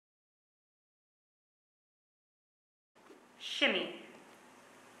shimmy,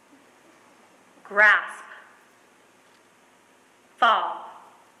 grasp, fall,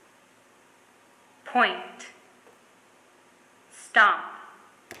 point, stomp,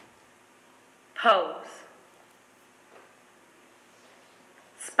 pose,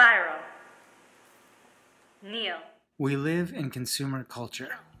 spiral, kneel. We live in consumer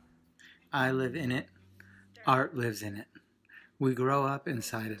culture. I live in it. Art lives in it. We grow up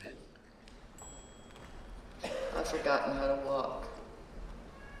inside of it. I've forgotten how to walk.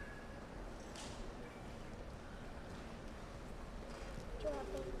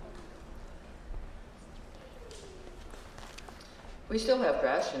 We still have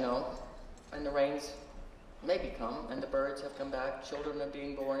grass, you know, and the rains maybe come, and the birds have come back, children are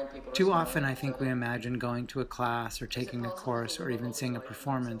being born, and people are Too often I think we imagine going to a class or taking a course or even seeing a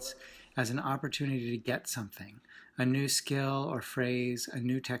performance as an opportunity to get something, a new skill or phrase, a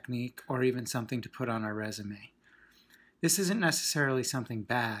new technique, or even something to put on our resume. This isn't necessarily something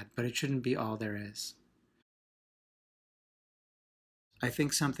bad, but it shouldn't be all there is. I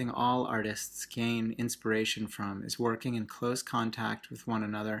think something all artists gain inspiration from is working in close contact with one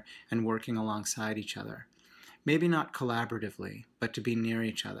another and working alongside each other. Maybe not collaboratively, but to be near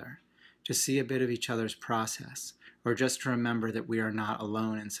each other, to see a bit of each other's process, or just to remember that we are not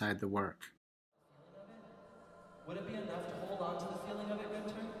alone inside the work. Would it be enough to hold on to the feeling of it,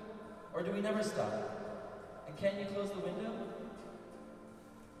 Winter? Or do we never stop? And can you close the window?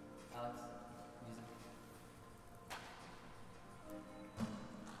 Alex, music.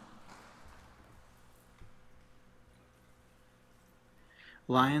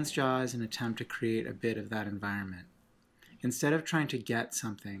 Lion's Jaw is an attempt to create a bit of that environment. Instead of trying to get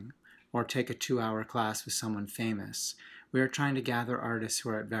something, or take a 2-hour class with someone famous, we are trying to gather artists who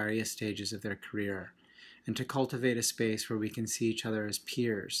are at various stages of their career, and to cultivate a space where we can see each other as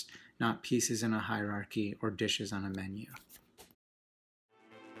peers, not pieces in a hierarchy or dishes on a menu.